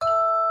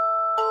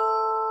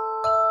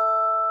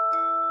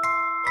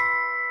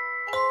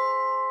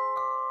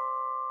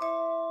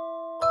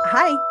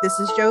Hi, this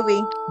is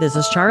Jovi, This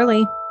is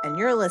Charlie. and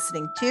you're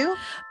listening to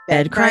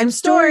Bed Crime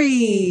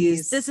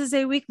Stories. This is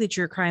a weekly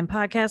true crime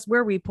podcast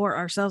where we pour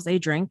ourselves a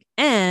drink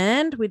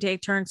and we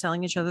take turns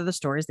telling each other the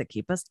stories that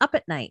keep us up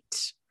at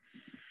night.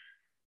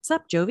 What's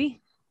up,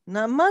 Jovi?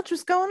 Not much.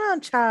 What's going on,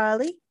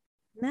 Charlie?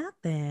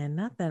 Nothing.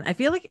 I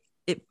feel like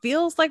it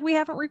feels like we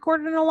haven't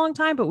recorded in a long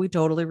time, but we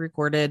totally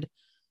recorded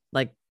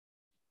like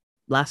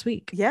last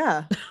week.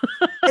 Yeah.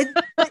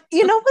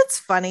 You know what's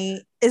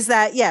funny is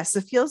that, yes,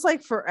 it feels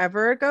like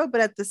forever ago,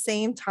 but at the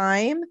same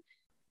time,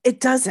 it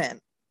doesn't.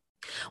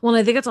 Well,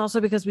 I think it's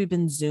also because we've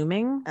been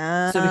Zooming.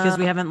 So because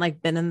we haven't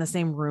like been in the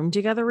same room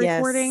together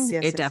recording,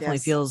 it definitely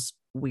feels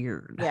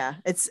weird. Yeah,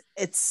 it's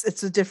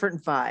a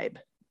different vibe.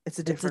 It's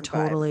a different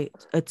vibe.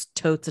 It's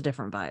totes a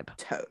different vibe.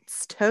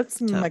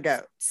 Totes my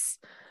goats.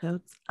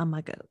 Totes on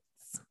my goats.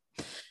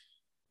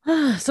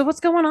 So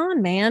what's going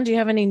on, man? Do you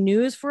have any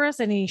news for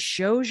us? Any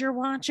shows you're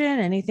watching?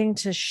 Anything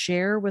to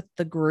share with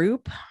the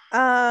group?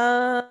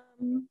 My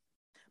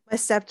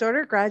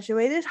stepdaughter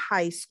graduated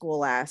high school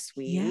last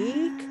week.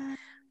 Yeah.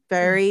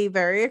 Very,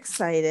 very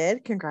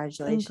excited.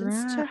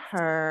 Congratulations to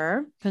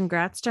her.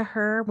 Congrats to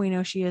her. We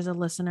know she is a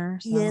listener.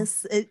 So.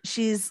 Yes,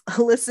 she's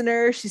a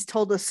listener. She's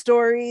told us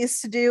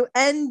stories to do,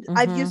 and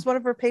I've used one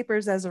of her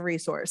papers as a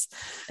resource.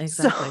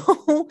 Exactly.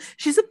 So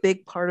she's a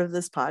big part of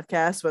this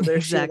podcast, whether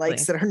she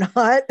likes it or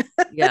not.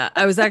 Yeah,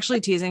 I was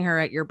actually teasing her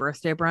at your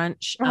birthday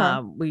brunch.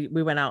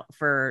 We went out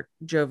for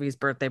Jovi's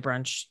birthday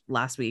brunch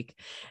last week,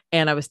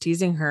 and I was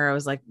teasing her. I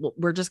was like, well,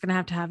 we're just gonna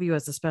have to have you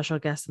as a special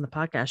guest in the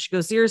podcast. She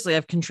goes, seriously,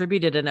 I've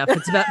contributed enough.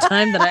 It's about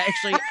time that I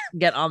actually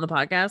get on the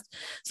podcast.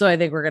 So I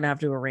think we're gonna have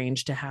to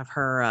arrange to have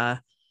her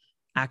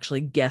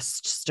actually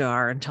guest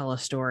star and tell a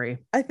story.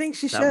 I think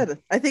she should.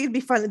 I think it'd be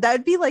fun. That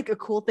would be like a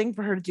cool thing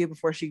for her to do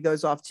before she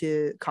goes off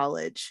to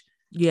college.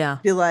 Yeah.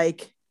 Be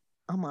like,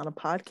 I'm on a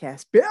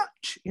podcast,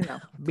 bitch, you know.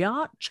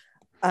 Bitch.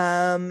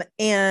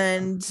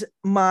 And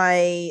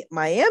my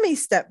Miami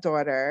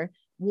stepdaughter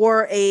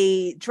wore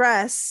a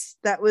dress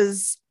that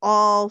was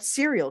all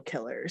serial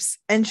killers,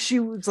 and she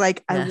was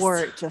like, I wore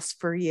it just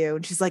for you,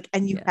 and she's like,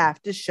 and you have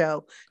to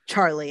show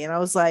Charlie. And I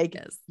was like,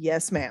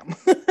 yes ma'am.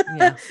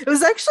 It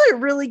was actually a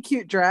really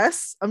cute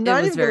dress. I'm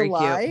not even gonna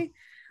lie.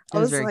 I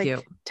was very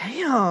cute.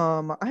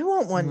 Damn, I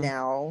want one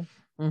now.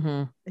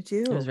 I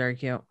do. It was very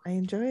cute. I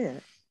enjoy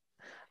it.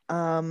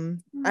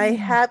 I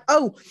have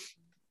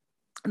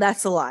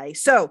that's a lie.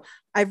 So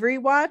I've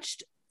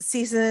rewatched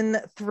season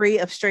 3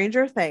 of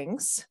Stranger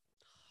Things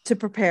to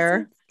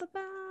prepare.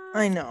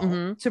 I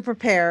know. To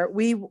prepare.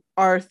 We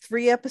are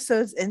 3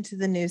 episodes into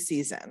the new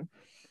season.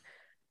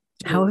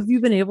 How have you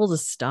been able to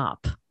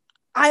stop?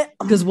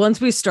 Because once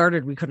we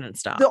started, we couldn't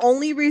stop. The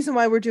only reason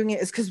why we're doing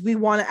it is because we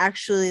want to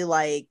actually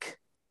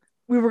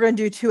we were going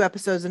to do 2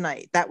 episodes a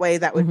night. That way,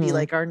 that would be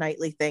like our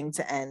nightly thing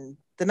to end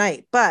the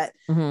night. But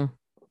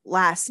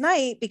last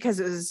night, because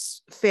it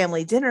was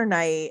family dinner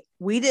night,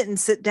 we didn't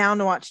sit down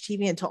to watch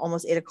TV until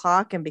almost 8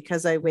 o'clock. And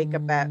because I wake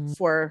up at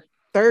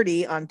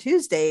 4:30 on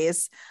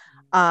Tuesdays,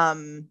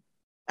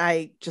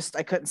 I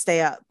couldn't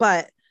stay up.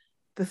 But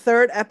the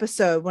 3rd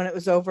episode, when it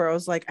was over, I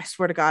was like, I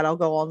swear to God, I'll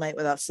go all night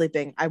without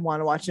sleeping. I want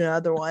to watch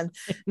another one.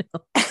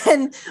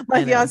 And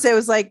my fiance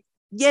was like,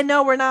 yeah,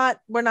 no, we're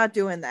not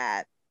doing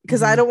that,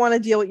 because I don't want to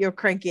deal with your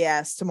cranky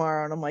ass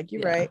tomorrow. And I'm like,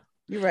 you're right.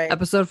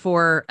 Episode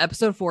 4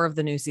 of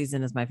the new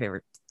season is my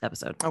favorite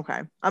episode.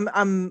 Okay.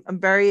 I'm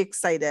very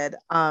excited.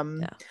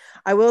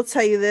 I will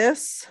tell you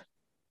this.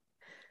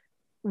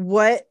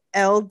 What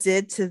Elle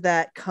did to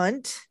that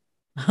cunt,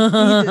 he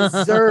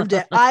deserved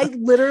it. I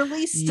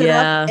literally stood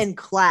up and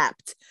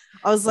clapped.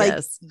 I was like,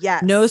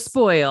 yes. No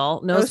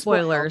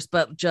spoilers,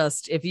 but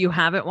just if you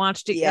haven't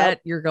watched it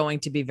yet, you're going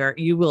to be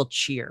you will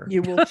cheer.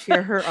 You will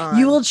cheer her on.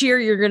 You will cheer.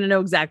 You're going to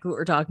know exactly what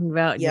we're talking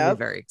about. And you'll be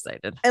very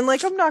excited. And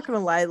I'm not going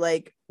to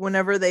lie,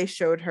 whenever they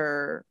showed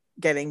her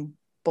getting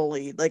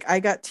bullied, I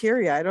got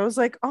teary-eyed. I was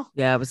like, oh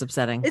yeah, it was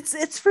upsetting.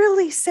 It's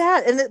really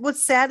sad. And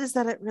what's sad is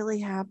that it really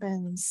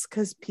happens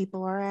because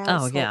people are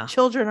assholes. Oh yeah,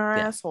 children are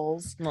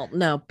assholes. Well,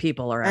 no,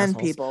 people are assholes. And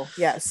people,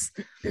 yes.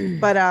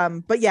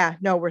 but yeah,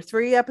 no, we're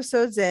 3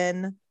 episodes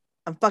in.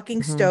 I'm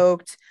fucking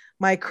stoked.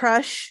 My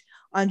crush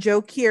on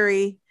Joe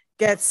Keery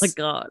gets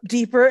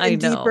deeper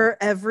and deeper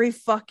every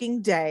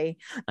fucking day.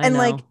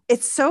 And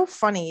it's so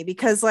funny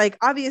because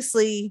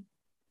obviously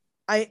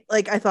I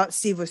thought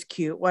Steve was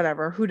cute,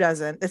 whatever. Who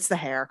doesn't? It's the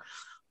hair.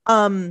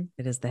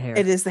 It is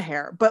the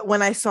hair. But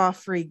when I saw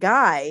Free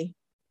Guy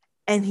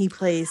and he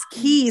plays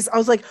keys, I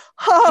was like,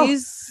 oh,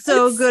 he's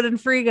so good in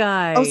Free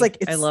Guy. I was like,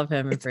 I love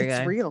him in Free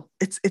Guy. It's real.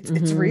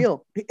 It's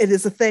real. It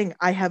is a thing.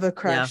 I have a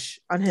crush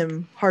on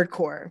him.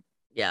 Hardcore.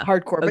 Yeah.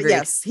 Hardcore. Agreed. But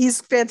yes,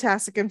 he's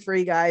fantastic in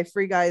Free Guy.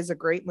 Free Guy is a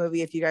great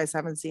movie. If you guys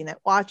haven't seen it,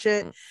 watch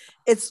it.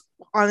 It's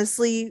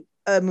honestly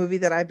a movie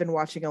that I've been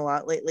watching a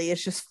lot lately.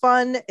 It's just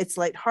fun. It's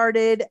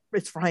lighthearted.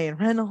 It's Ryan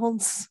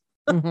Reynolds.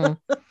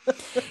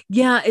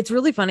 Yeah, it's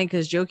really funny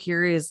because Joe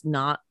Keery is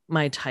not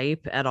my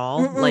type at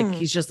all.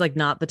 He's just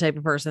not the type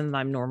of person that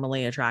I'm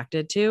normally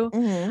attracted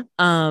to.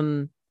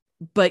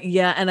 but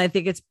yeah, and I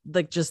think it's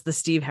like just the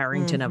Steve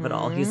Harrington of it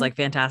all. He's Mhm. like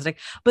fantastic.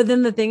 But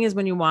then the thing is,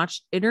 when you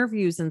watch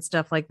interviews and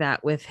stuff like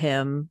that with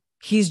him,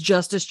 he's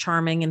just as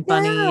charming and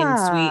funny and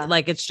sweet. Yeah.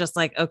 Like it's just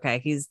like, okay,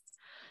 he's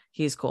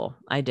cool.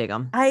 I dig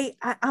him.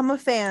 I'm a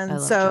fan. I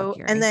love Joe So,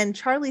 Keery. and then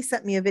Charlie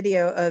sent me a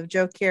video of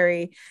Joe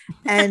Keery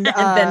and And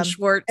Ben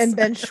Schwartz. and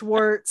Ben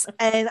Schwartz.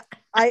 And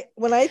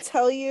when I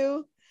tell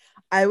you,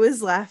 I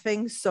was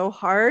laughing so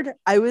hard.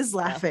 I was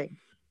laughing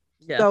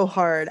so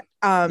hard.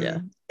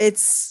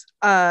 It's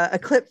a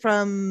clip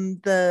from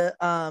the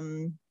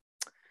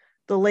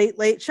Late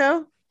Late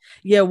Show.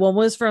 Yeah, one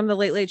was from the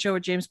Late Late Show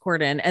with James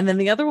Corden, and then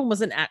the other one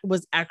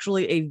was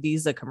actually a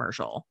Visa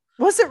commercial.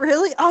 Was it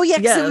really? Oh yeah,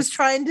 because Yes. it was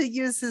trying to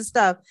use his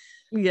stuff.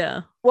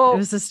 Yeah. Well, it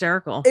was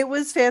hysterical. It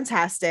was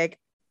fantastic.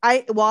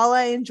 While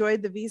I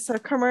enjoyed the Visa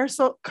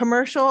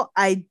commercial,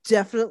 I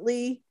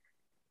definitely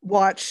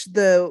watched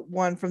the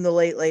one from the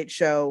Late Late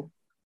Show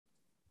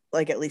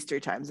like at least 3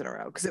 times in a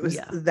row because it was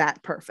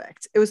that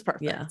perfect. It was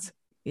perfect.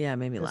 Yeah, it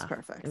made me laugh.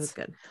 Perfect. It was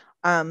good.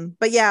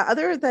 But yeah,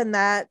 other than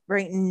that,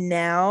 right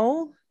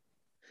now,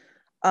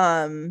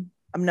 I'm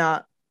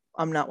not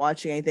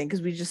watching anything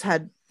because we just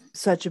had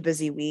such a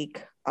busy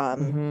week.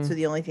 So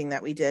the only thing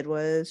that we did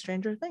was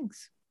Stranger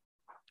Things.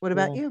 What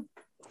about you?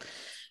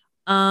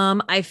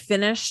 I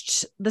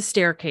finished The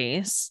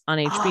Staircase on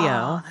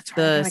HBO. That's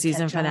right. The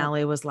season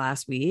finale was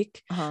last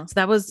week. So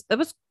that was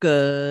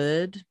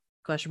good.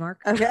 Question mark.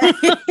 Okay.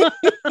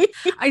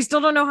 I still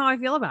don't know how I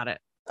feel about it.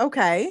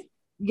 Okay.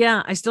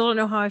 Yeah, I still don't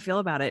know how I feel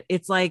about it.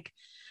 It's like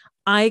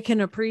I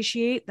can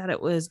appreciate that it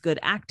was good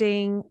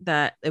acting,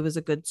 that it was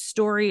a good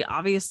story.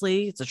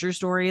 Obviously, it's a true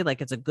story.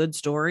 Like it's a good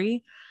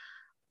story.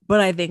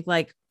 But I think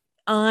like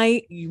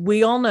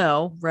we all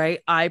know, right?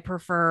 I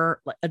prefer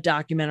a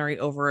documentary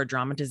over a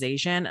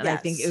dramatization. And I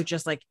think it was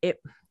just like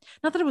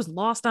not that it was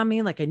lost on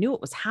me. Like I knew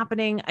it was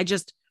happening. I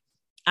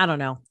don't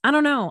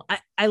know.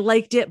 I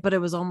liked it, but it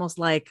was almost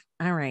like,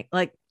 all right,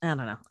 like, I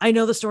don't know. I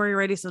know the story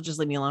already, so just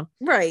leave me alone.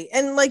 Right.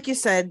 And like you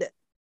said,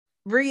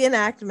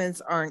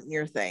 reenactments aren't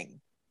your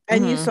thing.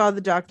 And you saw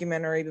the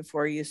documentary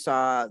before you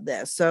saw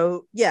this.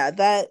 So yeah,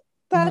 that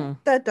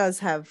does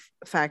have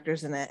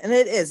factors in it. And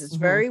it's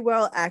very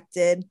well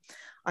acted.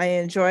 I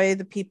enjoy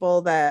the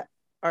people that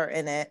are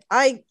in it.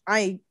 I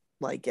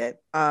like it.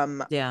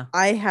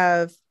 I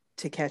have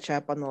to catch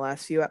up on the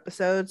last few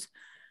episodes,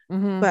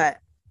 but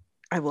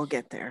I will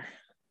get there.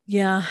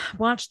 Yeah,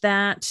 watch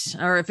that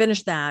or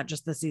finish that,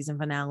 just the season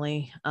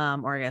finale,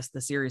 or I guess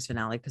the series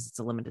finale because it's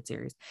a limited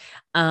series.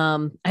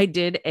 I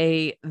did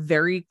a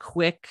very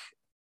quick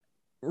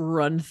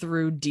run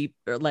through deep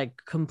like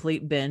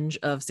complete binge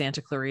of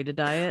Santa Clarita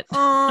Diet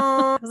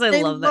because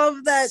I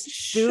love that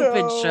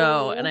stupid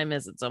show and I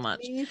miss it so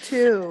much. Me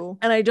too.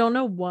 And I don't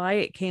know why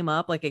it came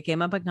up. Like it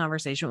came up in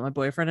conversation with my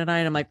boyfriend and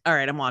I'm like, all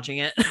right, I'm watching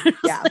it.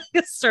 Yeah.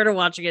 I started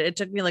watching it. It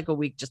took me like a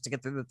week just to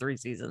get through the 3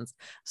 seasons.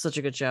 Such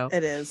a good show.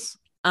 It is.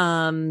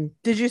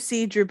 Did you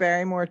see Drew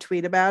Barrymore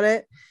tweet about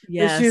it?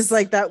 Yes. She was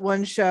like, that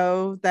one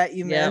show that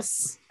you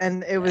miss.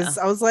 And it was,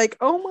 I was like,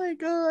 oh my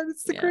God,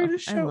 it's the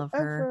greatest show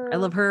ever. I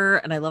love her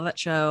and I love that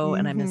show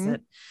and I miss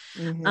it.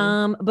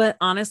 But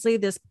honestly,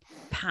 this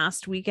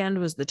past weekend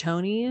was the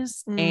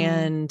Tonys.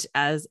 And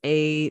as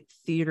a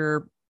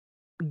theater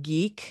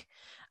geek,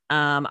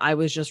 I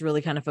was just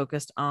really kind of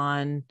focused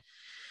on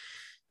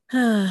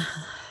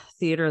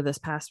theater this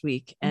past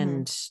week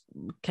and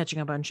catching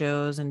up on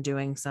shows and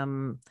doing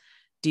some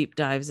deep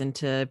dives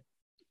into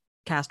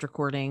cast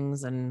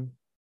recordings and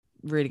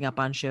reading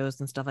up on shows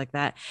and stuff like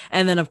that.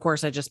 And then of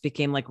course I just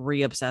became like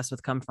re-obsessed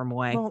with Come From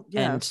Away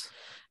and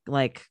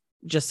like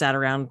just sat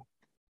around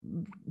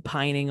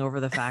pining over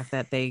the fact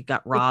that they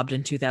got robbed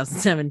in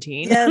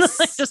 2017.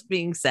 Yes. Just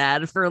being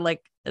sad for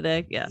like a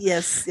day. Yeah.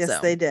 Yes,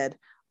 they did.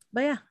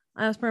 But yeah,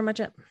 that was pretty much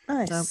it.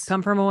 Nice. So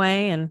Come From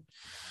Away and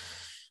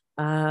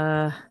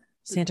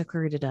Santa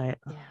Clarita Diet.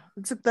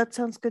 Yeah, that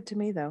sounds good to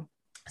me though.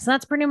 So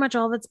that's pretty much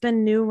all that's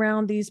been new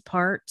around these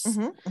parts. So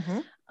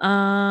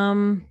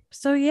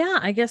yeah,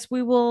 I guess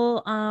we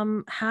will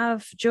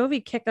have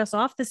Jovi kick us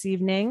off this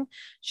evening.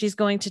 She's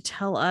going to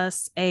tell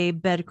us a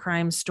bed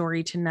crime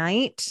story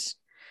tonight.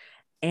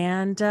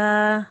 And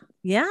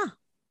yeah,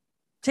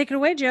 take it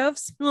away,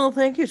 Joves. Well,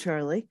 thank you,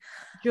 Charlie.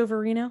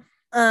 Joverino.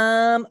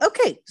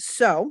 Okay,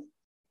 so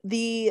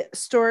the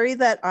story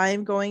that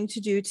I'm going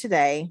to do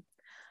today,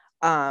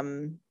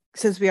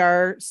 since we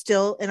are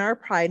still in our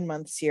Pride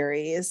Month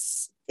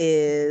series,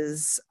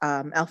 is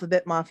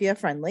Alphabet Mafia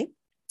friendly.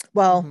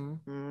 Well,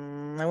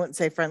 I wouldn't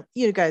say friendly.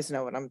 You guys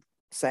know what I'm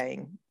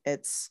saying.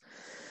 It's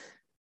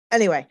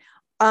anyway.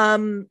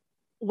 When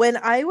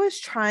I was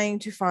trying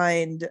to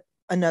find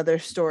another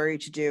story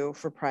to do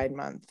for Pride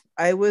Month,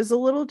 I was a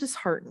little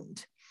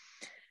disheartened.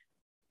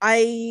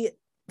 I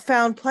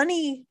found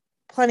plenty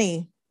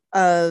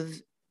of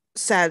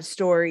sad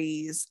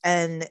stories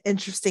and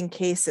interesting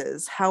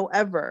cases.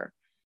 However,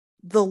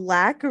 the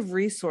lack of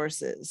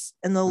resources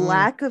and the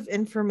lack of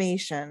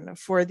information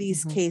for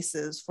these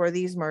cases, for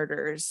these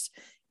murders,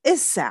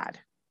 is sad.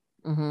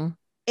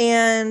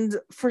 And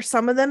for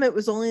some of them, it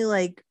was only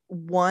like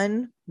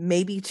one,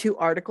 maybe two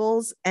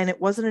articles, and it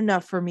wasn't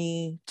enough for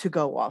me to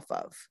go off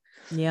of.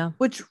 Yeah.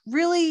 Which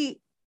really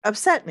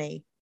upset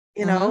me,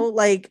 you know,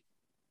 like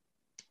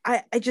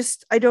I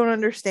don't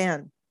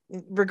understand,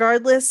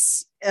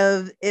 regardless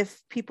of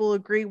if people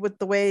agree with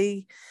the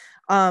way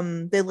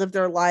they live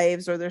their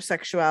lives or their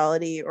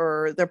sexuality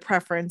or their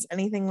preference,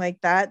 anything like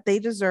that. They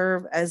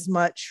deserve as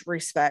much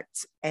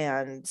respect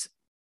and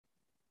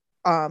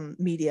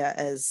media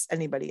as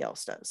anybody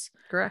else does.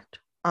 Correct.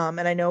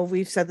 And I know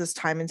we've said this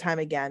time and time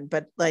again,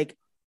 but like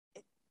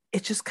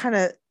it just kind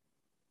of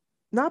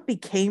not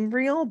became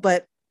real,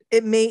 but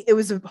it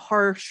was a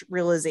harsh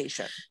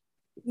realization.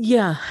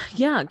 Yeah.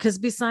 Because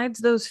besides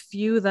those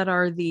few that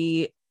are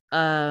the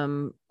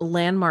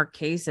landmark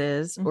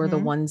cases or the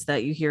ones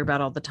that you hear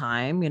about all the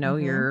time,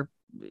 your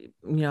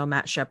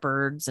Matt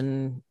Shepard's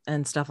and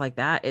stuff like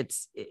that,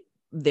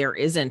 there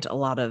isn't a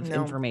lot of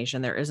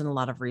information, there isn't a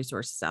lot of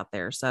resources out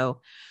there.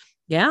 So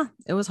yeah,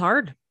 it was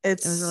hard.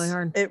 It was really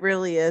hard. It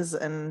really is.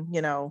 And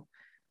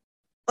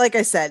like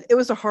I said, it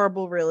was a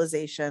horrible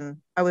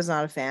realization. I was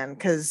not a fan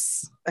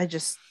because I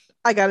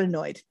got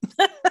annoyed.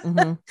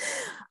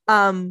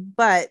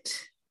 But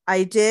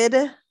I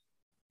did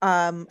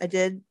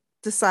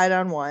decide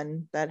on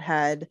one that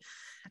had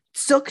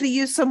still could have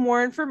used some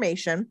more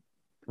information,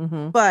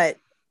 but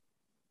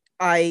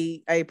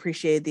I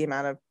appreciated the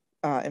amount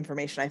of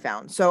information I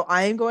found. So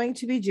I am going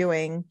to be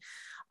doing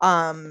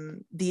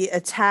the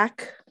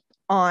attack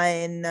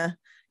on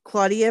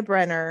Claudia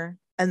Brenner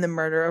and the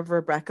murder of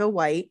Rebecca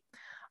White,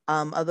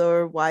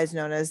 otherwise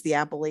known as the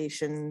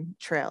Appalachian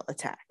Trail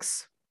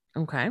attacks.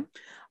 Okay.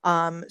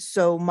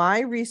 So my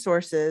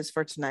resources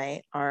for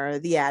tonight are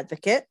The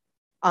Advocate,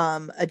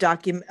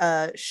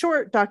 a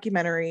short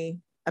documentary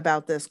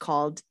about this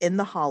called In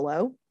the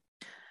Hollow,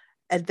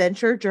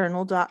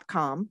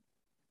 adventurejournal.com,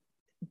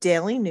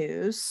 Daily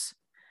News,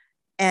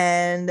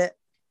 and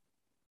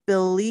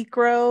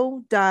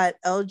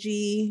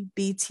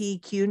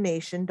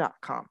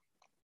belicro.lgbtqnation.com.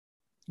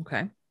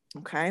 Okay.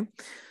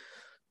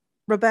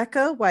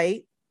 Rebecca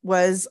White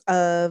was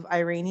of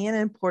Iranian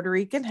and Puerto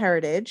Rican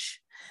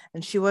heritage,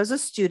 and she was a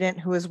student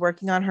who was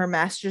working on her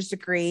master's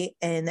degree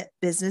in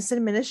business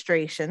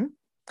administration.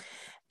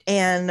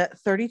 And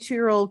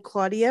 32-year-old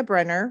Claudia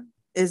Brenner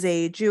is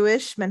a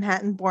Jewish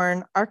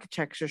Manhattan-born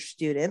architecture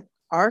student.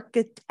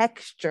 It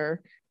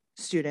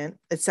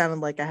sounded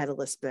like I had a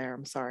lisp there.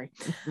 I'm sorry.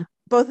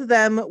 Both of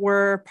them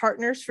were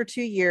partners for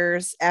 2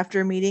 years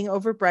after meeting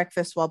over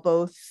breakfast while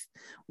both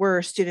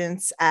were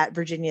students at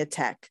Virginia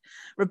Tech.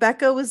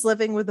 Rebecca was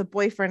living with a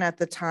boyfriend at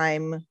the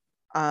time,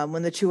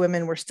 when the two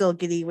women were still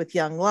giddy with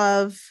young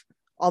love,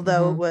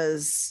 although it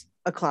was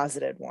a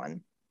closeted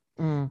one.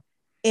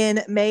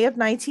 In May of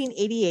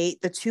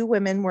 1988, the two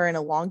women were in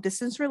a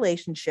long-distance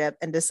relationship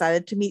and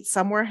decided to meet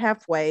somewhere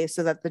halfway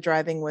so that the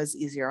driving was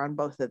easier on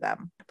both of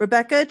them.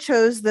 Rebecca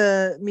chose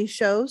the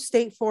Michaud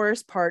State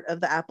Forest part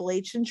of the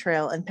Appalachian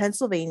Trail in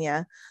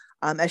Pennsylvania,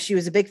 as she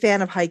was a big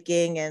fan of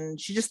hiking,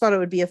 and she just thought it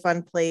would be a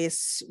fun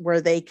place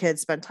where they could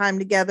spend time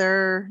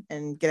together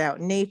and get out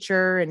in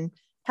nature and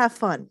have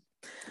fun.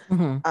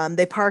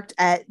 They parked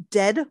at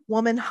Dead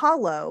Woman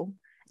Hollow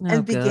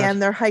and began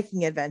their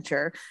hiking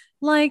adventure.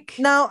 Like,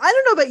 now, I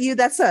don't know about you,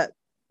 that's a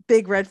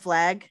big red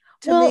flag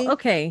to me.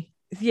 Okay.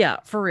 Yeah,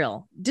 for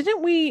real.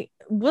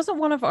 Wasn't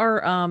one of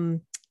our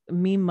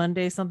Meme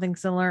Monday something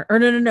similar? Or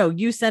no.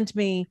 You sent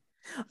me.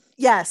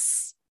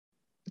 Yes.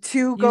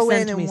 Two go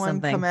in and one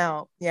come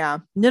out. Yeah.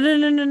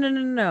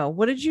 No.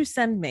 What did you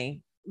send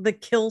me? The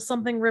Kill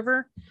Something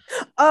River?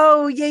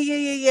 Oh,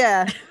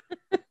 yeah.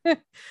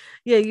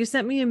 Yeah, you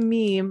sent me a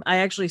meme. I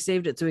actually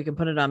saved it so we can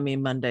put it on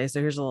Meme Monday. So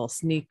here's a little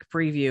sneak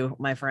preview,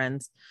 my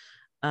friends.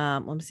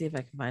 Let me see if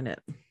I can find it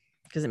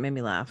because it made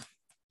me laugh.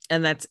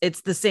 And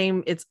it's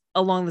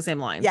along the same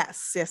line.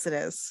 Yes, it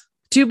is.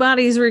 2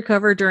 bodies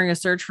recovered during a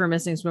search for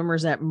missing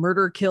swimmers at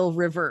Murder Kill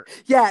River.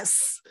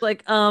 Yes.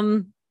 Like,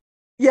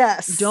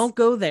 yes. Don't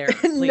go there.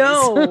 Please.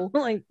 No.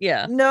 Like,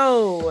 yeah.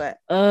 No.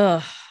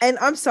 Ugh. And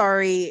I'm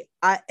sorry.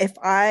 If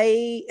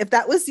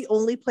that was the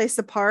only place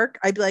to park,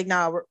 I'd be like,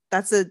 nah,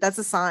 that's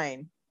a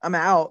sign. I'm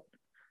out.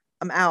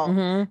 And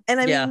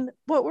I mean,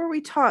 what were we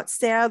taught?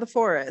 Stay out of the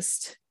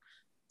forest.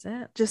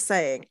 That's it. Just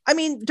saying. I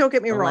mean, don't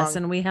get me wrong.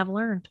 Lesson we have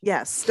learned.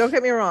 Yes. Don't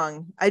get me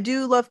wrong. I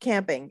do love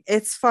camping.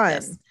 It's fun.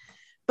 Yes.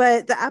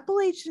 But the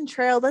Appalachian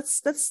Trail,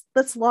 that's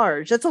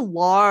large. That's a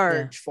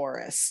large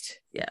forest.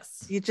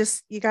 Yes. You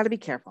got to be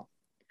careful.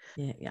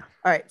 Yeah.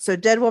 All right. So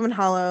Dead Woman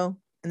Hollow,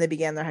 and they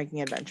began their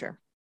hiking adventure.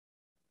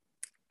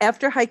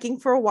 After hiking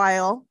for a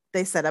while,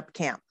 they set up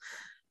camp.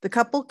 The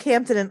couple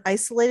camped in an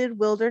isolated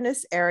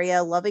wilderness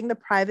area, loving the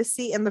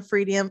privacy and the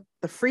freedom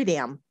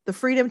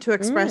to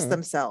express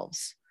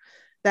themselves.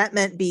 That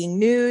meant being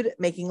nude,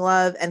 making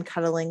love, and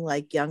cuddling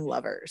like young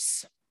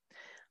lovers.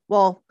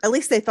 Well, at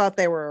least they thought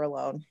they were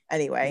alone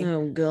anyway.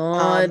 Oh,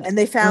 God. And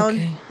they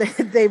found,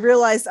 they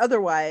realized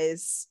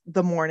otherwise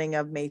the morning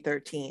of May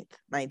 13th,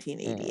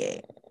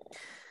 1988.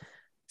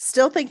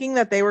 Still thinking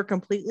that they were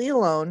completely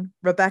alone,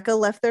 Rebecca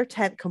left their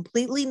tent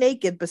completely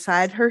naked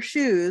beside her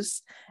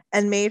shoes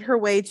and made her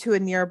way to a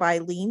nearby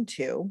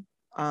lean-to.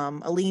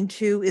 A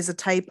lean-to is a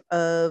type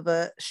of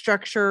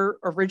structure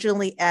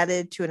originally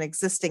added to an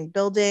existing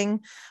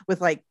building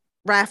with like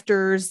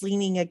rafters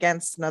leaning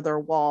against another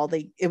wall.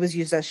 It was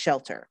used as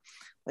shelter,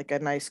 like a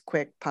nice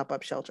quick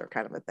pop-up shelter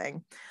kind of a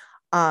thing.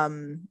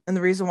 And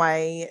the reason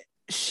why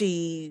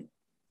she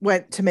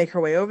went to make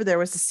her way over there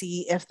was to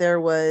see if there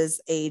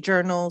was a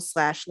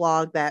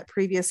journal/log that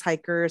previous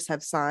hikers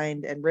have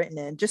signed and written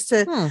in, just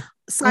to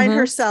sign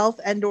herself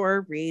and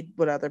or read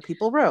what other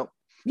people wrote.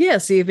 Yeah,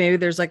 see if maybe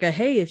there's like a,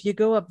 hey, if you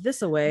go up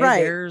this way,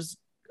 there's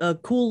a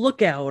cool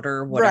lookout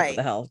or whatever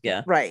the hell.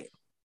 Yeah. Right.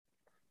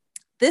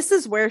 This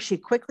is where she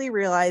quickly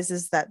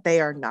realizes that they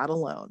are not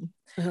alone.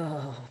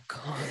 Oh,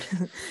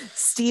 God.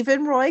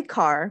 Stephen Roy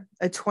Carr,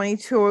 a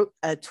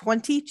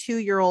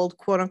 22-year-old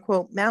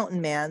quote-unquote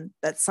mountain man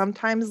that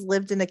sometimes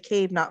lived in a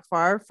cave not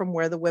far from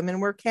where the women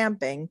were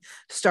camping,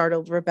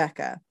 startled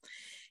Rebecca.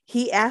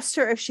 He asked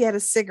her if she had a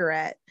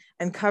cigarette,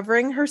 and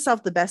covering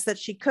herself the best that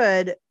she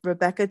could,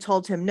 Rebecca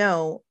told him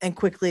no and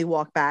quickly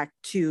walked back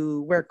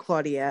to where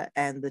Claudia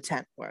and the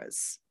tent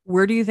was.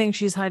 Where do you think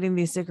she's hiding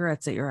these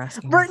cigarettes that you're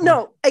asking?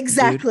 No,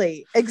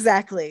 exactly. Dude?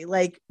 Exactly.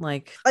 Like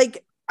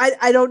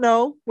I don't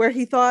know where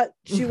he thought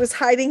she was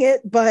hiding it,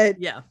 but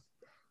yeah,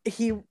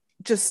 he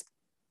just,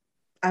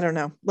 I don't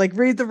know, like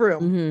read the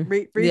room,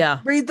 read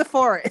the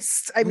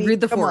forest. I mean,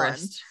 read the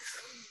forest.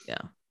 On.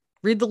 Yeah.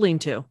 Read the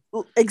lean-to.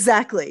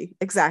 Exactly.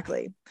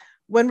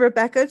 When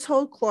Rebecca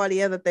told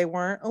Claudia that they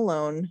weren't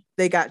alone,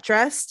 they got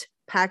dressed,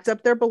 packed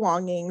up their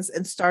belongings,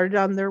 and started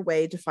on their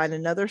way to find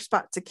another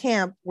spot to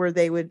camp where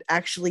they would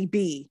actually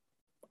be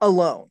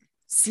alone.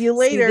 See you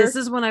later. See, this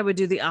is when I would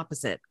do the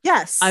opposite.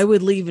 Yes. I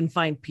would leave and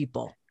find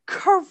people.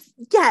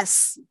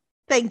 Yes.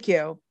 Thank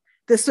you.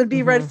 This would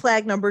be red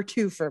flag number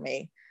 2 for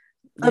me.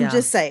 Yeah. I'm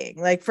just saying,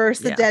 like,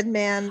 first the dead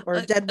man or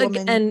dead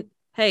woman. And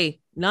hey,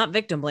 not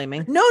victim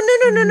blaming.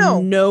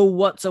 No. No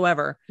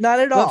whatsoever. Not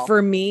at all. But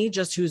for me,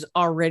 just who's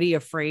already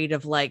afraid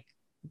of like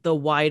the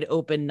wide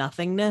open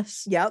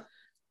nothingness. Yep.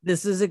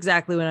 This is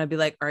exactly when I'd be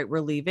like, all right, we're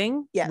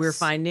leaving. Yes. We're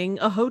finding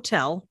a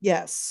hotel.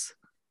 Yes.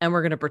 And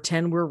we're going to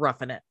pretend we're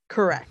roughing it.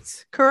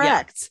 Correct.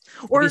 Yeah.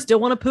 Or if you still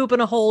want to poop in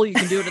a hole, you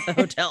can do it at the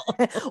hotel.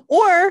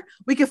 Or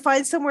we could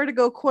find somewhere to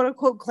go, quote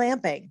unquote,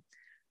 glamping.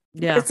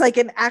 Yeah. It's like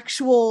an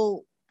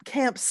actual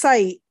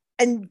campsite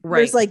and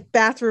there's like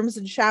bathrooms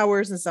and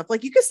showers and stuff.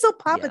 Like you could still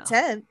pop a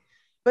tent,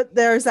 but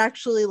there's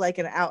actually like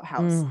an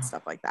outhouse and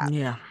stuff like that.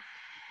 Yeah.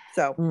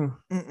 So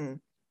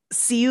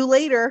see you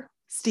later,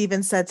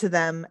 Stephen said to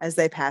them as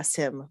they passed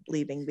him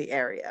leaving the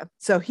area.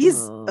 So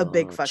he's a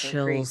big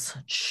fucking creep.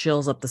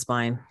 Chills up the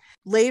spine.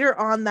 Later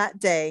on that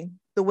day,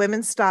 the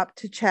women stopped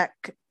to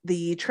check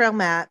the trail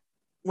map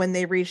when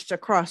they reached a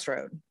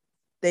crossroad.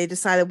 They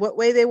decided what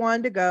way they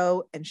wanted to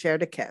go and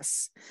shared a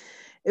kiss.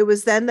 It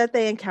was then that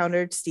they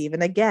encountered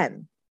Stephen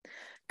again.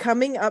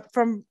 Coming up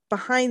from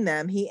behind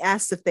them, he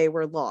asked if they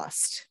were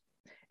lost.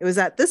 It was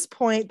at this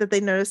point that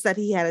they noticed that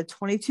he had a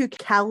 .22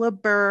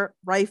 caliber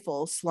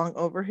rifle slung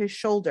over his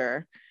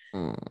shoulder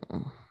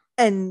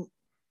and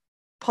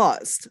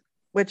paused,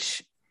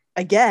 which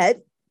I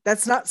get.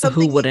 That's not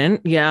something. Who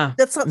wouldn't? Yeah.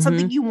 That's not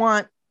something you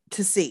want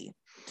to see.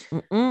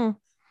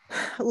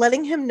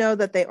 Letting him know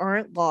that they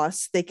aren't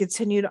lost, they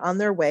continued on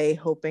their way,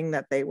 hoping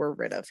that they were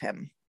rid of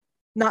him.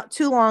 Not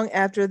too long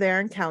after their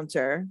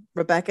encounter,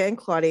 Rebecca and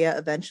Claudia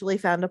eventually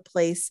found a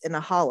place in a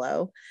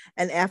hollow,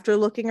 and after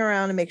looking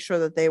around to make sure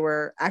that they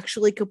were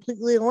actually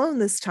completely alone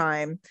this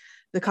time,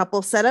 the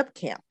couple set up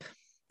camp.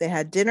 They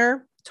had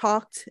dinner,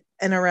 talked,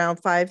 and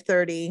around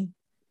 5:30,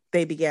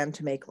 they began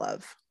to make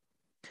love.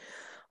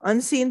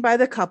 Unseen by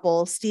the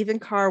couple, Stephen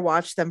Carr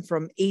watched them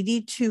from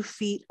 82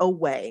 feet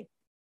away.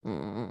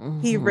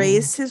 He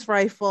raised his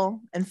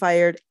rifle and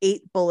fired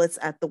 8 bullets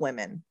at the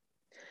women.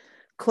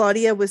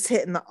 Claudia was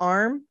hit in the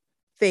arm,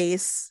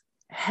 face,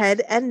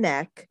 head, and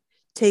neck,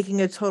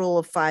 taking a total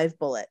of 5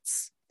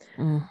 bullets.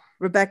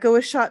 Rebecca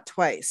was shot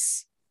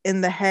twice, in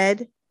the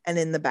head and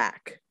in the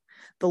back.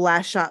 The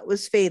last shot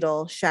was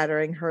fatal,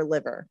 shattering her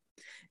liver.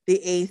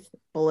 The 8th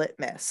bullet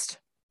missed.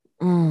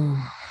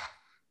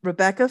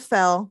 Rebecca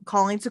fell,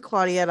 calling to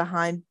Claudia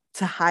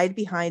to hide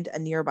behind a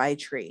nearby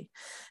tree.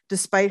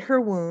 Despite her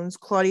wounds,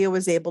 Claudia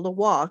was able to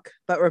walk,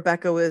 but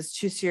Rebecca was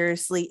too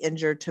seriously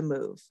injured to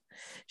move.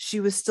 She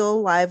was still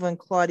alive when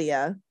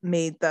Claudia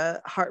made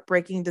the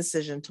heartbreaking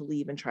decision to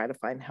leave and try to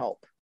find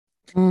help.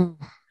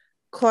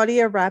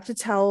 Claudia wrapped a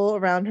towel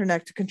around her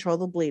neck to control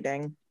the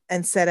bleeding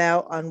and set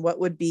out on what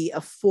would be a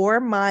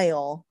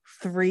 4-mile,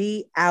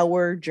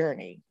 3-hour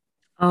journey.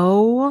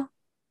 Oh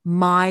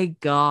my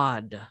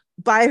God.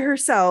 By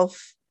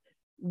herself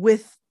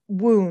with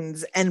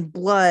wounds and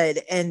blood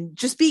and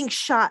just being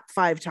shot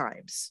 5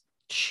 times.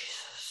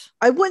 Jesus.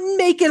 I wouldn't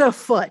make it a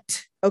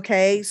foot.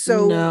 Okay.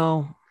 So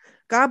no.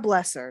 God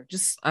bless her.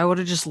 I would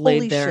have just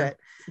laid there. Shit.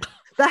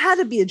 That had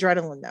to be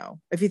adrenaline, though,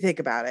 if you think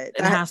about it.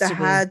 That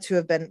had to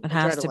have been adrenaline. It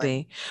has to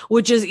be.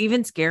 Which is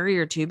even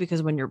scarier, too,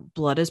 because when your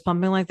blood is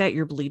pumping like that,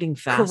 you're bleeding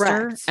faster.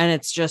 Correct. And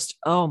it's just,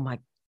 oh my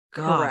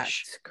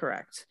gosh.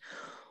 Correct.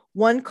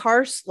 One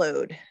car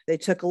slowed. They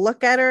took a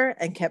look at her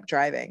and kept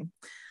driving.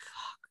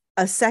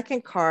 A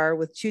second car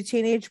with two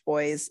teenage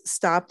boys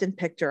stopped and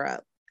picked her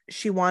up.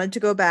 She wanted to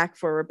go back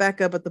for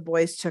Rebecca, but the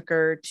boys took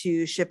her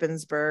to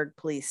Shippensburg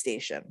police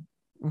station.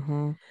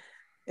 Mm-hmm.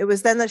 It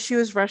was then that she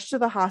was rushed to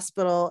the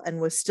hospital and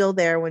was still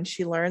there when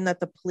she learned that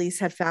the police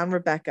had found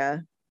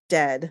Rebecca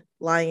dead,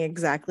 lying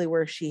exactly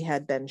where she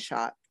had been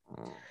shot.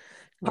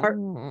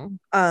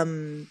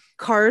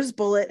 Carr's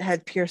bullet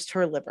had pierced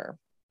her liver.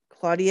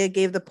 Claudia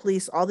gave the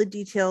police all the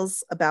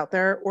details about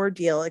their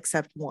ordeal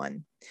except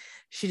one.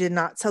 She did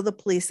not tell the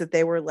police that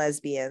they were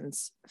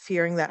lesbians,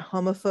 fearing that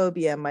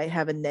homophobia might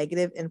have a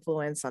negative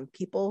influence on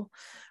people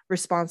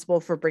responsible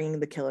for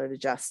bringing the killer to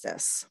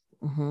justice,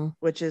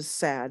 which is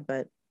sad,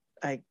 but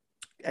I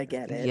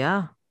get it.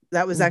 Yeah.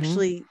 That was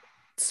actually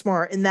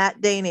smart. In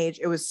that day and age,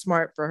 it was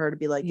smart for her to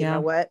be like, you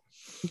know what?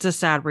 It's a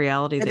sad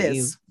reality It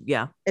is.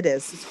 It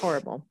is. It's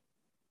horrible.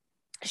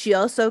 She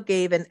also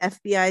gave an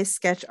FBI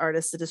sketch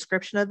artist a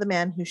description of the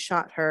man who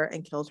shot her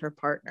and killed her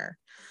partner.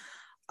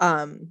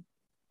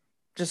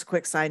 Just a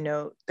quick side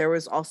note, there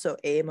was also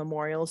a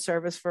memorial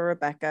service for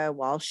Rebecca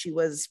while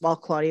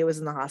Claudia was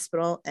in the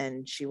hospital,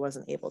 and she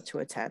wasn't able to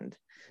attend.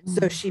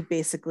 So she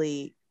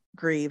basically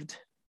grieved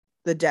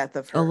the death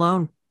of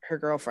her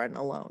girlfriend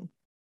alone.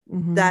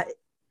 That's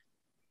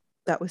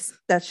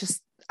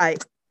just, I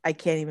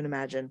can't even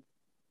imagine.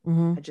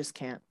 I just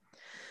can't.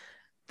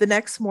 The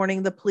next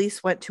morning, the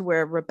police went to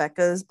where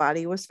Rebecca's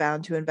body was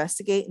found to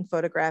investigate and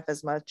photograph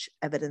as much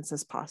evidence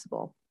as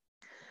possible.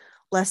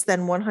 Less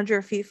than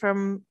 100 feet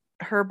from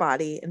her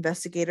body,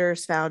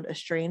 investigators found a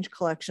strange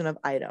collection of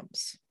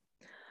items.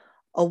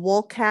 A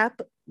wool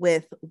cap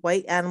with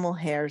white animal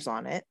hairs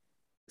on it,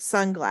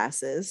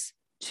 sunglasses,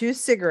 2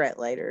 cigarette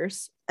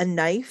lighters, a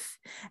knife,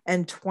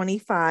 and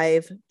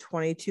 25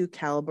 .22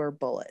 caliber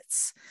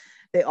bullets.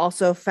 They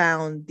also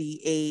found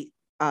the 8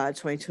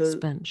 .22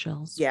 spent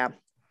shells.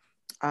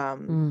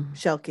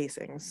 Shell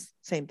casings,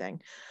 same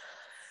thing.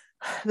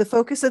 The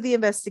focus of the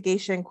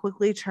investigation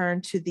quickly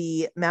turned to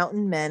the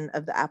mountain men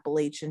of the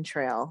Appalachian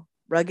Trail,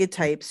 rugged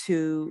types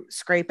who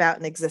scrape out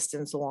an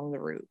existence along the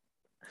route.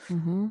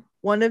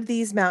 One of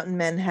these mountain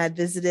men had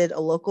visited a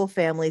local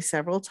family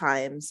several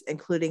times,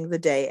 including the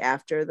day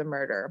after the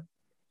murder.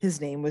 His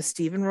name was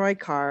Stephen Roy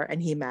Carr,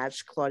 and he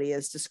matched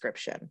Claudia's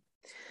description.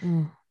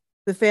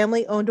 The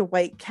family owned a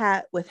white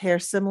cat with hair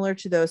similar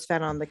to those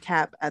found on the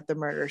cap at the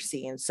murder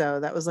scene. So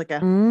that was like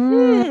a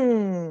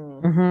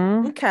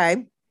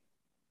okay.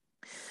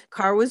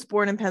 Carr was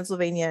born in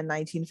Pennsylvania in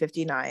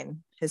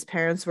 1959. His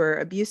parents were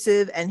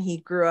abusive, and he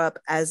grew up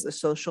as a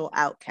social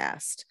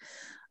outcast.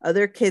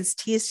 Other kids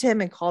teased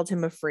him and called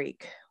him a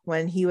freak.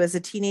 When he was a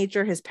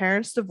teenager, his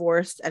parents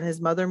divorced, and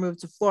his mother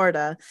moved to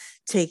Florida,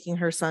 taking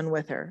her son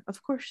with her.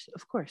 Of course.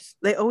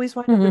 They always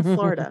wind up in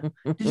Florida.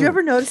 Did you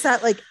ever notice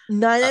that? Like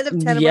 9 out of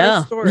 10 of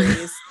our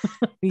stories,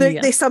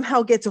 they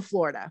somehow get to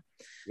Florida.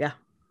 Yeah.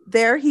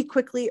 There, he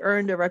quickly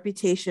earned a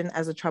reputation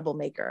as a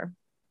troublemaker.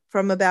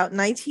 From about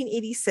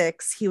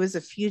 1986, he was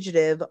a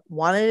fugitive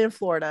wanted in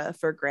Florida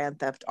for grand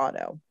theft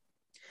auto.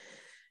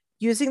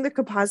 Using the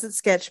composite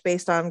sketch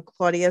based on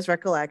Claudia's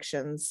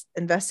recollections,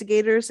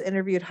 investigators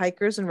interviewed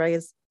hikers and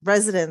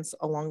residents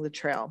along the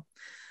trail.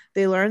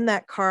 They learned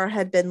that Carr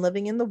had been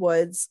living in the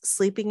woods,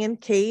 sleeping in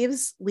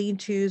caves,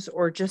 lean-tos,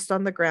 or just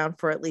on the ground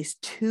for at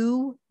least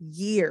 2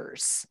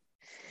 years.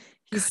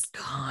 Good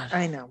God.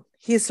 I know.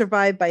 He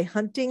survived by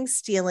hunting,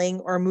 stealing,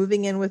 or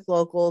moving in with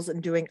locals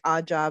and doing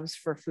odd jobs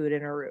for food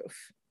and a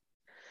roof.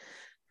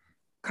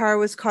 Carr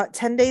was caught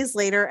 10 days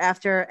later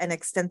after an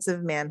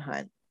extensive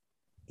manhunt.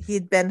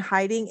 He'd been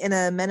hiding in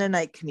a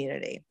Mennonite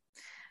community.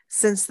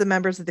 Since the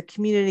members of the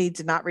community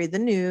did not read the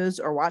news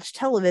or watch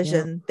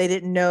television, they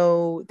didn't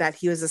know that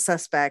he was a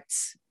suspect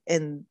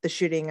in the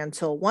shooting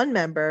until one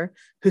member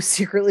who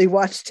secretly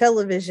watched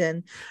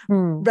television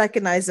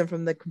recognized him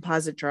from the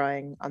composite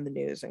drawing on the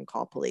news and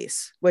called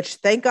police, which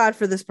thank God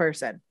for this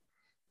person.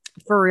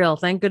 For real.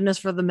 Thank goodness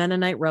for the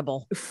Mennonite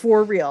rebel.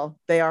 For real.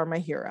 They are my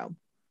hero.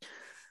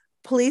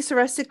 Police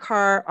arrested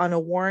Carr on a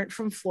warrant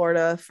from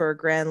Florida for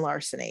grand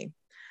larceny.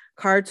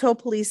 Carr told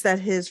police that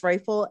his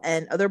rifle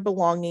and other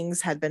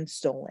belongings had been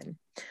stolen.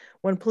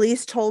 When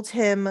police told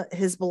him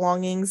his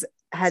belongings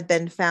had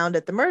been found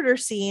at the murder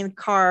scene,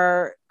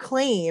 Carr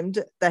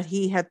claimed that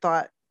he had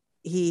thought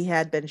he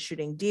had been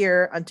shooting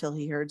deer until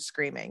he heard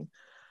screaming.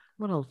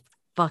 What a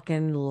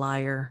fucking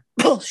liar.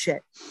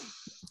 Bullshit.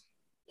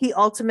 He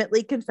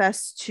ultimately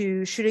confessed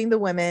to shooting the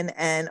women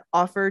and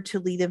offered to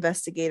lead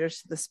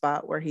investigators to the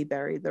spot where he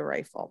buried the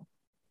rifle.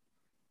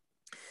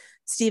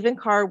 Stephen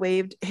Carr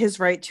waived his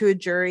right to a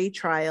jury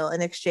trial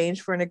in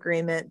exchange for an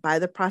agreement by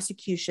the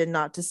prosecution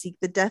not to seek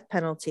the death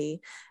penalty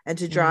and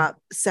to drop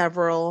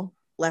several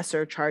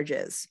lesser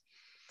charges.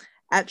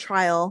 At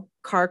trial,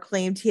 Carr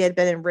claimed he had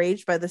been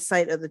enraged by the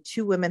sight of the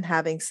 2 women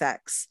having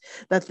sex,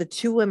 that the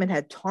 2 women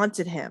had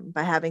taunted him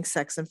by having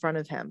sex in front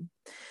of him.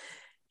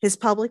 His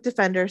public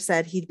defender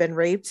said he'd been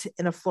raped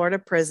in a Florida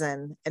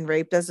prison and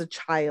raped as a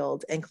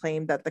child, and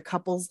claimed that the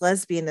couple's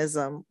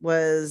lesbianism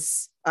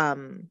was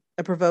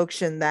a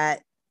provocation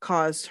that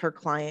caused her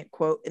client,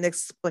 quote,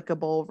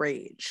 inexplicable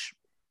rage.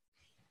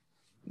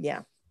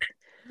 Yeah.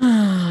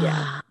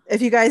 Yeah.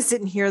 If you guys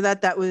didn't hear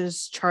that, that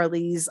was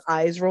Charlie's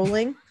eyes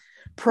rolling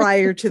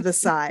prior to the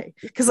sigh.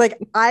 Because like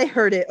I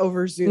heard it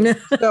over Zoom.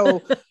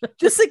 So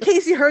just in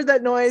case you heard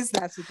that noise,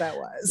 that's what that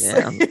was.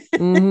 Yeah.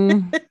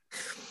 Mm-hmm.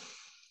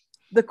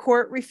 The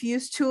court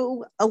refused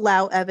to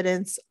allow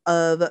evidence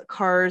of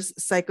Carr's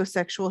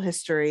psychosexual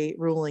history,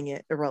 ruling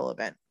it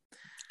irrelevant.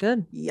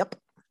 Good. Yep.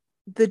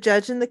 The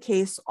judge in the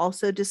case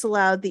also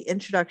disallowed the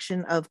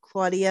introduction of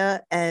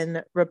Claudia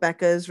and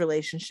Rebecca's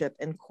relationship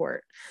in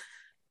court,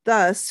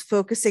 thus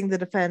focusing the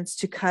defense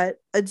to cut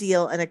a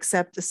deal and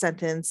accept a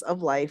sentence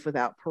of life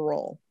without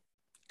parole.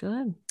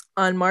 Good.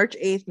 On March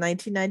 8th,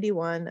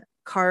 1991,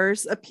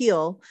 Carr's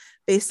appeal,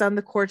 based on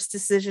the court's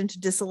decision to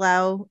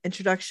disallow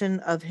introduction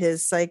of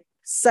his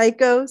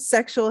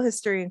psychosexual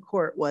history in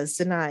court, was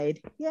denied.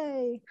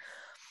 Yay.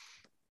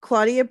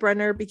 Claudia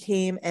Brenner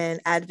became an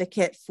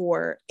advocate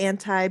for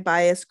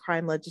anti-bias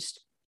crime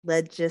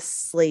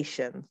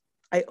legislation.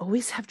 I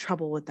always have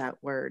trouble with that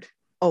word.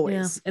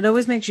 Always. Yeah, it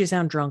always makes you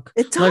sound drunk.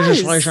 It does.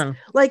 Legislation.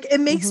 Like it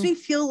makes me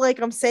feel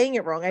like I'm saying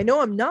it wrong. I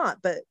know I'm not,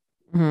 but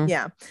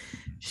yeah.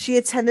 She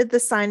attended the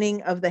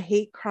signing of the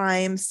Hate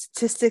Crime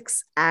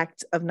Statistics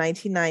Act of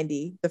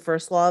 1990, the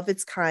first law of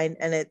its kind,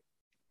 and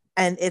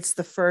it's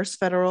the first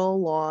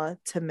federal law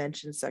to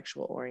mention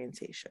sexual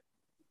orientation.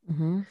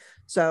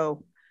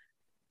 So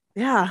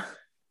yeah.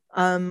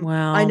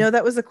 Wow. I know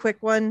that was a quick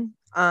one.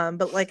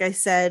 But like I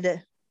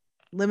said,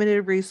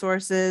 limited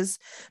resources,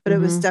 but it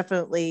was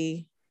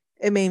definitely,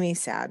 it made me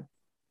sad.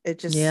 It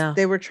just,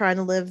 they were trying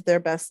to live their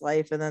best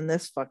life. And then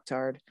this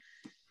fucktard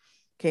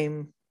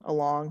came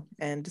along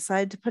and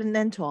decided to put an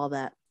end to all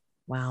that.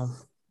 Wow.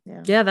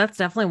 Yeah. That's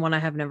definitely one I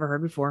have never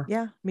heard before.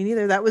 Yeah, me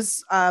neither. That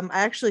was, I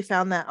actually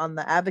found that on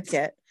the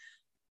Advocate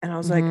and I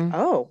was like,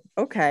 oh,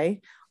 okay.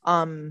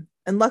 And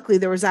luckily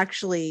there was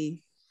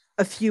actually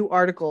a few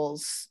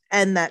articles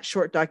and that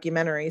short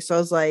documentary. So I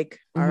was like,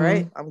 all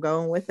right, I'm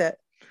going with it.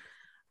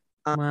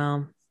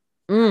 Wow.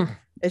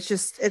 It's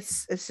just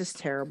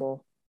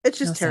terrible. It's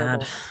just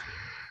terrible. Sad.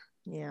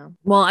 Yeah.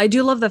 Well, I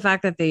do love the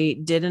fact that they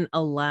didn't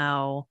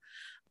allow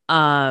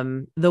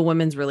the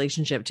women's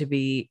relationship to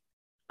be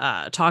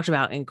talked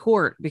about in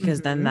court,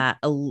 because then that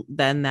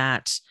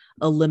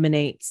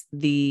eliminates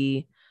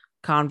the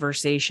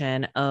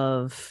conversation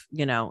of,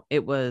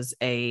 it was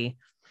a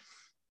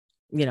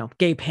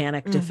gay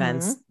panic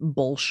defense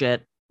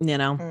bullshit,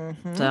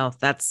 so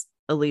that's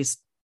at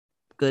least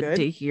good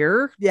to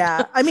hear.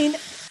 Yeah. I mean,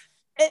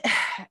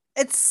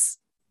 it's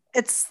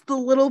the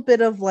little bit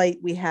of light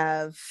we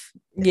have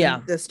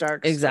in this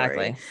dark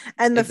story.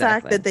 And the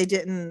fact that they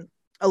didn't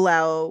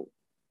allow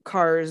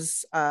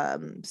Carr's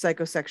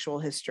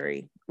psychosexual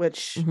history,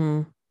 which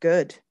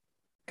good,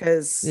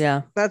 because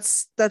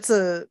that's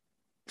a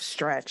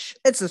stretch.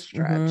 It's a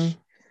stretch.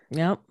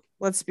 Yep.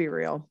 Let's be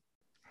real.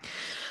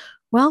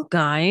 Well,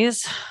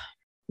 guys,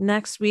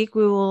 next week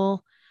we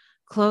will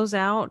close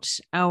out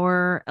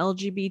our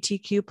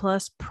LGBTQ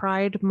plus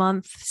Pride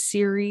Month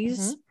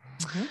series.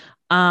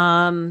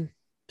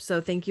 So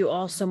thank you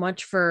all so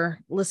much for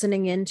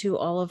listening into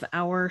all of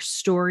our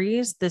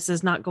stories. This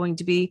is not going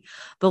to be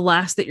the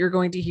last that you're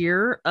going to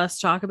hear us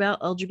talk about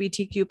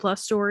LGBTQ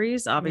plus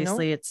stories.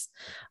 Obviously, it's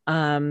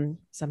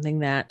something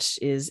that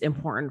is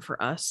important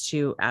for us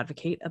to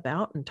advocate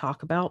about and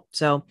talk about.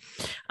 So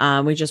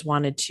we just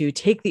wanted to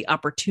take the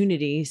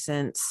opportunity,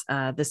 since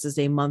this is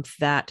a month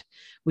that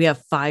we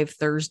have 5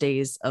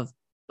 Thursdays of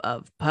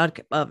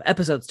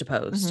episodes to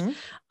post,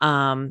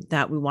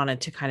 that we wanted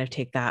to kind of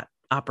take that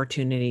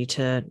opportunity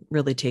to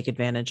really take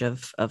advantage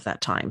of that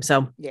time.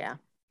 So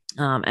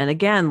and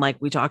again, like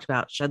we talked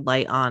about, shed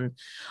light on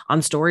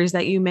stories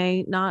that you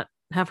may not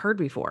have heard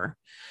before.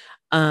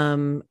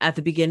 At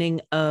the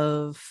beginning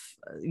of,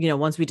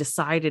 once we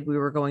decided we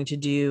were going to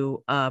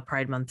do a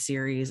Pride Month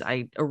series,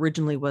 I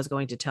originally was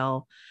going to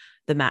tell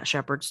the Matt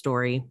Shepard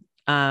story,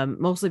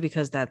 mostly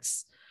because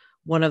that's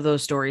one of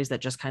those stories that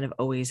just kind of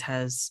always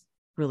has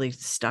really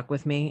stuck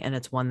with me, and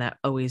it's one that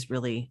always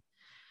really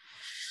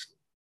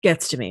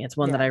gets to me. It's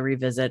one that I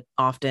revisit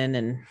often,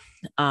 and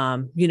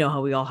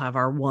how we all have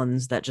our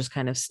ones that just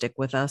kind of stick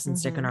with us and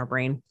stick in our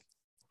brain.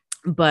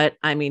 But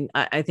I mean,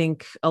 I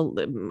think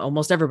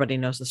almost everybody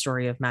knows the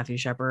story of Matthew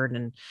Shepard,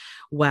 and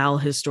while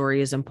his story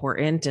is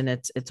important and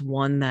it's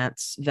one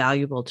that's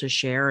valuable to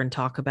share and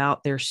talk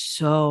about, there's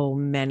so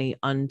many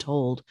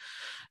untold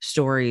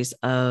stories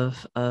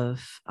of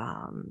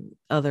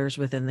others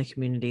within the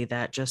community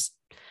that just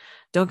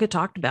don't get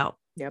talked about,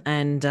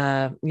 and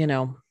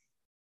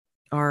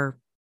are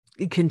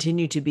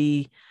continue to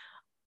be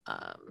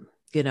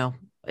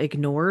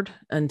ignored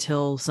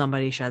until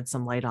somebody sheds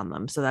some light on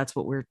them. So that's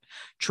what we're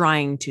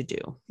trying to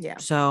do.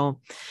 So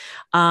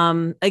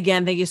again,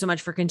 thank you so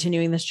much for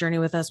continuing this journey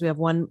with us. We have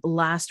one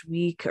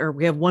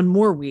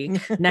more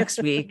week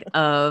next week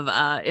of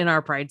in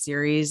our Pride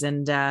series,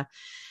 and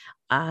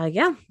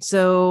Yeah.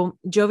 So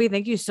Jovi,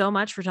 thank you so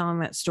much for telling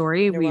that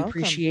story. You're we welcome.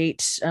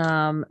 appreciate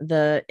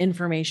the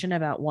information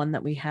about one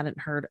that we hadn't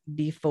heard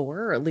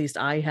before, or at least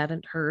I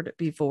hadn't heard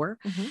before.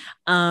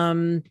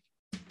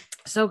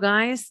 So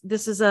guys,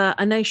 this is a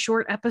nice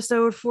short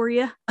episode for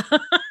you.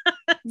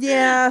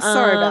 Yeah,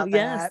 sorry about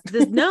that.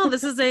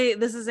 This is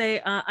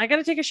a I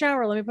gotta take a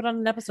shower. Let me put on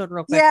an episode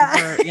real quick.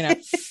 Yeah.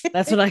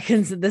 That's what I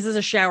can. This is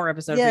a shower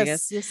episode for you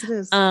guys. Yes, it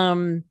is.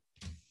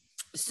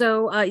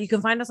 So you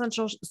can find us on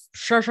social.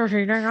 Seashell.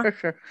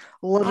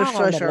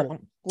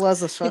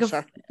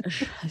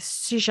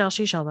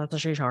 That's a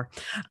seashore.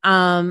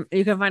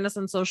 You can find us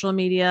on social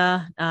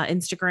media,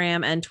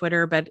 Instagram and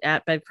Twitter,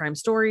 at Bed Crime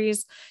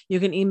Stories. You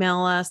can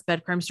email us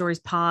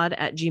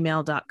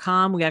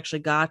bedcrimestoriespod@gmail.com. We actually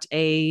got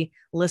a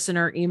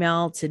listener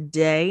email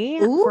today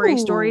for a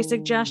story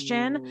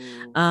suggestion,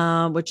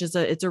 which is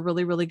it's a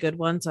really, really good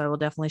one. So I will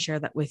definitely share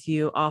that with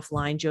you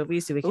offline,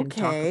 Jovi, so we can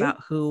talk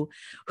about who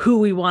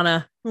we want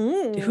to,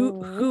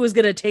 who is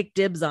going to take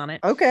dibs on it.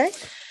 Okay.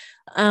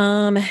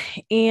 So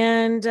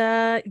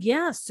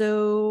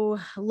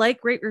like,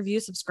 rate, review,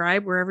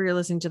 subscribe wherever you're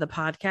listening to the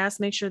podcast.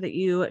 Make sure that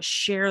you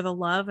share the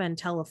love and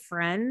tell a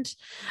friend.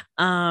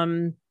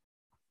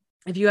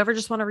 If you ever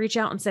just want to reach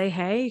out and say,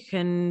 hey, you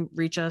can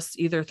reach us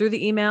either through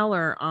the email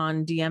or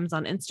on DMs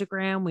on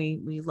Instagram.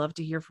 We love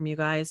to hear from you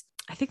guys.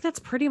 I think that's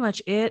pretty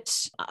much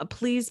it.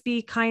 Please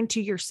be kind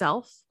to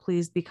yourself.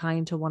 Please be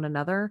kind to one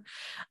another.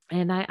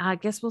 And I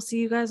guess we'll see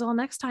you guys all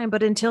next time.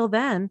 But until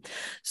then,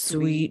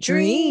 sweet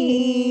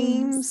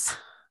dreams.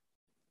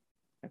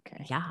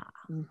 Okay. Yeah.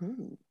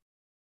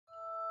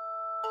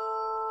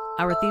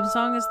 Our theme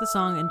song is the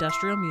song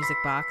Industrial Music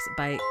Box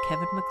by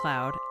Kevin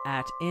MacLeod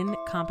at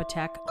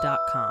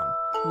incompetech.com.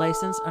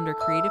 Licensed under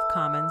Creative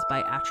Commons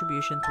by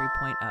Attribution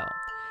 3.0.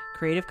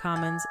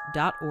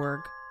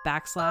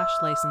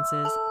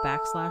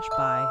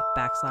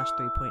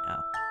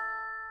 creativecommons.org/licenses/by/3.0.